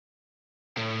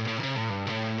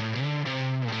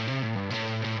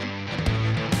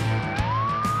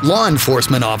Law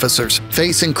enforcement officers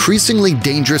face increasingly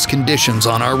dangerous conditions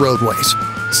on our roadways.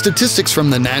 Statistics from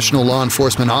the National Law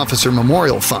Enforcement Officer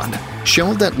Memorial Fund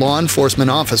show that law enforcement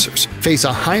officers face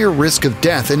a higher risk of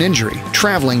death and injury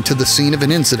traveling to the scene of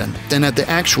an incident than at the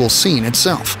actual scene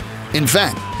itself. In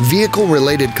fact,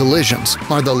 vehicle-related collisions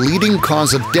are the leading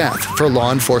cause of death for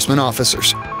law enforcement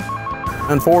officers.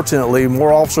 Unfortunately,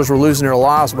 more officers were losing their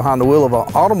lives behind the wheel of an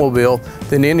automobile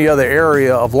than any other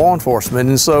area of law enforcement.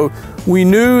 And so we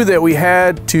knew that we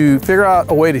had to figure out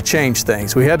a way to change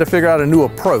things. We had to figure out a new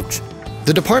approach.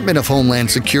 The Department of Homeland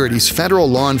Security's Federal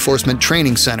Law Enforcement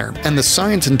Training Center and the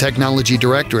Science and Technology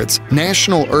Directorate's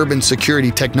National Urban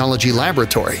Security Technology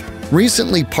Laboratory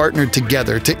recently partnered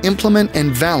together to implement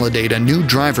and validate a new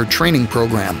driver training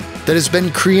program that has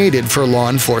been created for law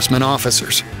enforcement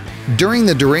officers. During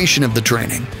the duration of the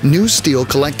training, NUSTL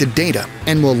collected data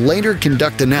and will later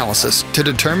conduct analysis to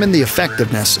determine the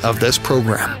effectiveness of this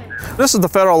program. This is the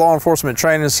Federal Law Enforcement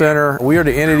Training Center. We are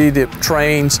the entity that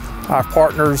trains our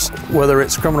partners, whether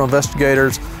it's criminal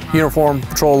investigators, uniformed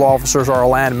patrol officers, or our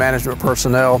land management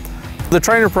personnel. The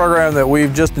training program that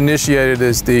we've just initiated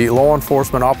is the Law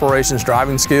Enforcement Operations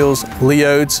Driving Skills,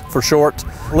 LEODS for short.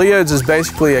 LEODS is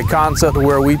basically a concept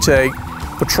where we take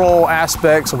patrol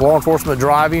aspects of law enforcement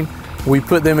driving. We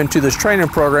put them into this training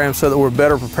program so that we're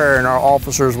better preparing our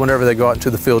officers whenever they go out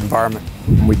into the field environment.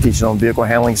 We teach them vehicle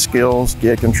handling skills,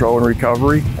 gear control and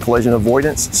recovery, collision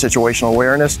avoidance, situational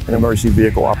awareness, and emergency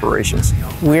vehicle operations.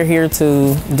 We're here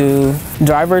to do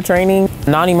driver training.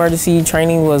 Non-emergency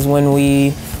training was when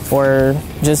we were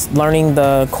just learning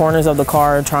the corners of the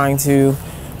car, trying to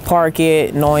park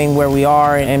it, knowing where we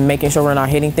are, and making sure we're not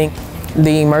hitting things.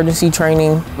 The emergency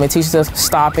training, it teaches us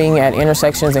stopping at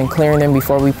intersections and clearing them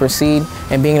before we proceed,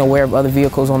 and being aware of other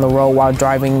vehicles on the road while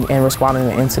driving and responding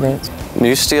to incidents.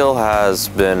 NUSTL has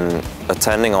been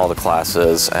attending all the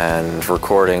classes and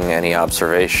recording any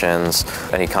observations,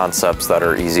 any concepts that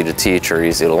are easy to teach or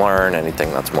easy to learn, anything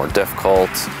that's more difficult.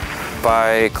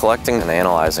 By collecting and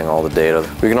analyzing all the data,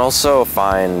 we can also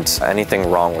find anything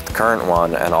wrong with the current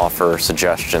one and offer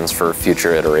suggestions for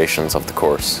future iterations of the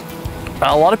course.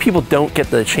 A lot of people don't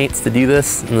get the chance to do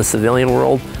this in the civilian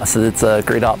world, so it's a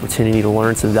great opportunity to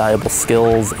learn some valuable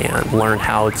skills and learn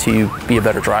how to be a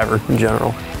better driver in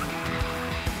general.